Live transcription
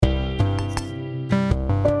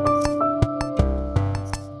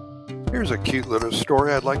Here's a cute little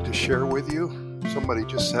story I'd like to share with you. Somebody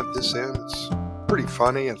just sent this in. It's pretty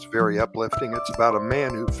funny. It's very uplifting. It's about a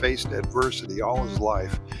man who faced adversity all his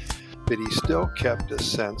life, but he still kept a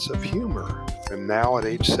sense of humor. And now at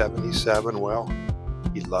age 77, well,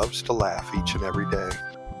 he loves to laugh each and every day.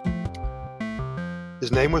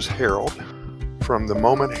 His name was Harold. From the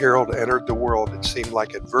moment Harold entered the world, it seemed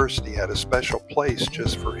like adversity had a special place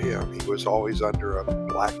just for him. He was always under a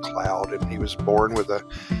black cloud, and he was born with a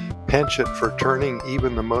penchant for turning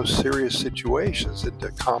even the most serious situations into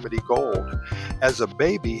comedy gold. As a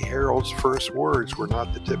baby, Harold's first words were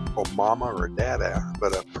not the typical mama or dada,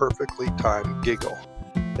 but a perfectly timed giggle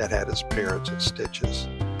that had his parents in stitches.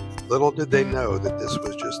 Little did they know that this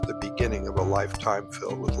was just the beginning of a lifetime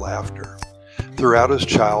filled with laughter. Throughout his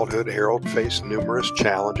childhood, Harold faced numerous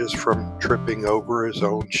challenges, from tripping over his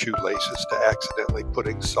own shoelaces to accidentally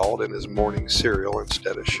putting salt in his morning cereal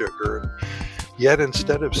instead of sugar. And yet,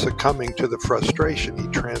 instead of succumbing to the frustration, he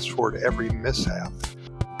transformed every mishap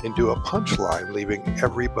into a punchline, leaving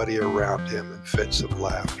everybody around him in fits of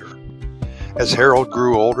laughter. As Harold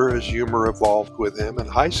grew older, his humor evolved with him. In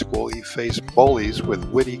high school, he faced bullies with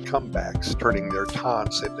witty comebacks, turning their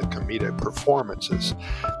taunts into comedic performances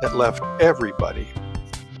that left everybody,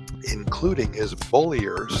 including his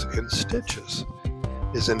bulliers, in stitches.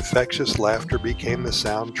 His infectious laughter became the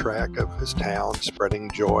soundtrack of his town,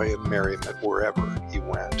 spreading joy and merriment wherever he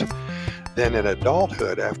went. Then in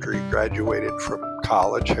adulthood, after he graduated from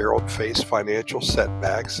college, Harold faced financial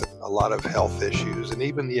setbacks and a lot of health issues and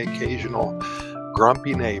even the occasional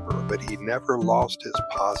grumpy neighbor, but he never lost his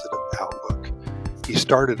positive outlook. He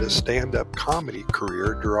started a stand-up comedy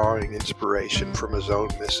career, drawing inspiration from his own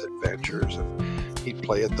misadventures, and he'd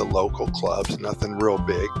play at the local clubs, nothing real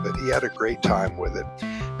big, but he had a great time with it.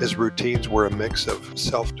 His routines were a mix of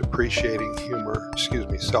self-deprecating humor,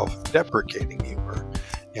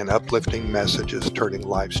 and uplifting messages, turning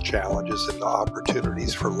life's challenges into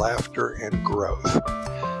opportunities for laughter and growth.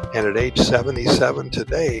 And at age 77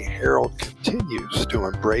 today, Harold continues to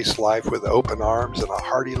embrace life with open arms and a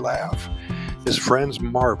hearty laugh. His friends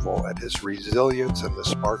marvel at his resilience and the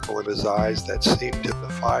sparkle in his eyes that seem to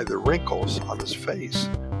defy the wrinkles on his face.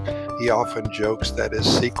 He often jokes that his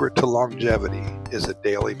secret to longevity is a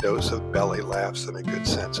daily dose of belly laughs and a good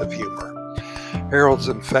sense of humor. Harold's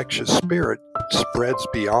infectious spirit spreads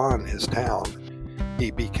beyond his town.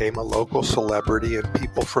 He became a local celebrity, and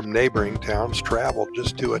people from neighboring towns traveled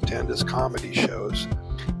just to attend his comedy shows.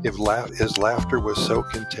 His laughter was so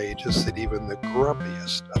contagious that even the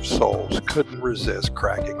grumpiest of souls couldn't resist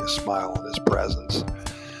cracking a smile in his presence.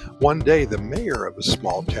 One day, the mayor of a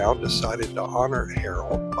small town decided to honor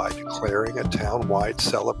Harold by declaring a town-wide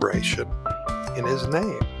celebration in his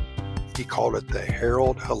name. He called it the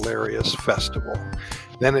Harold Hilarious Festival.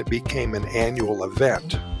 Then it became an annual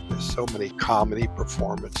event with so many comedy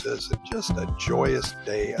performances and just a joyous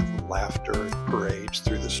day of laughter and parades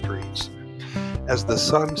through the streets. As the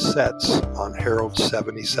sun sets on Harold's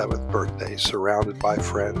 77th birthday, surrounded by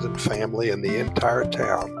friends and family and the entire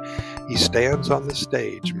town, he stands on the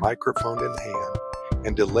stage, microphone in hand,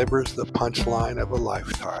 and delivers the punchline of a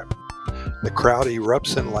lifetime. The crowd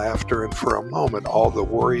erupts in laughter, and for a moment all the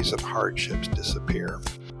worries and hardships disappear.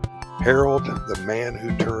 Harold, the man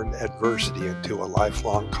who turned adversity into a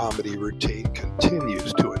lifelong comedy routine,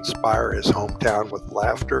 continues to inspire his hometown with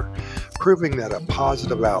laughter, proving that a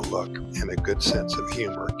positive outlook and a good sense of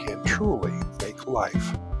humor can truly make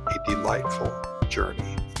life a delightful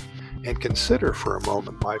journey. And consider for a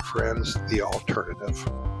moment, my friends, the alternative.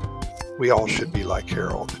 We all should be like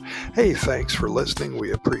Harold. Hey, thanks for listening.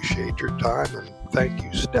 We appreciate your time, and thank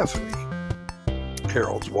you, Stephanie,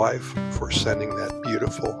 Harold's wife, for sending that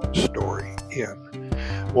beautiful story in.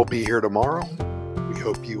 We'll be here tomorrow. We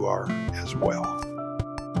hope you are as well.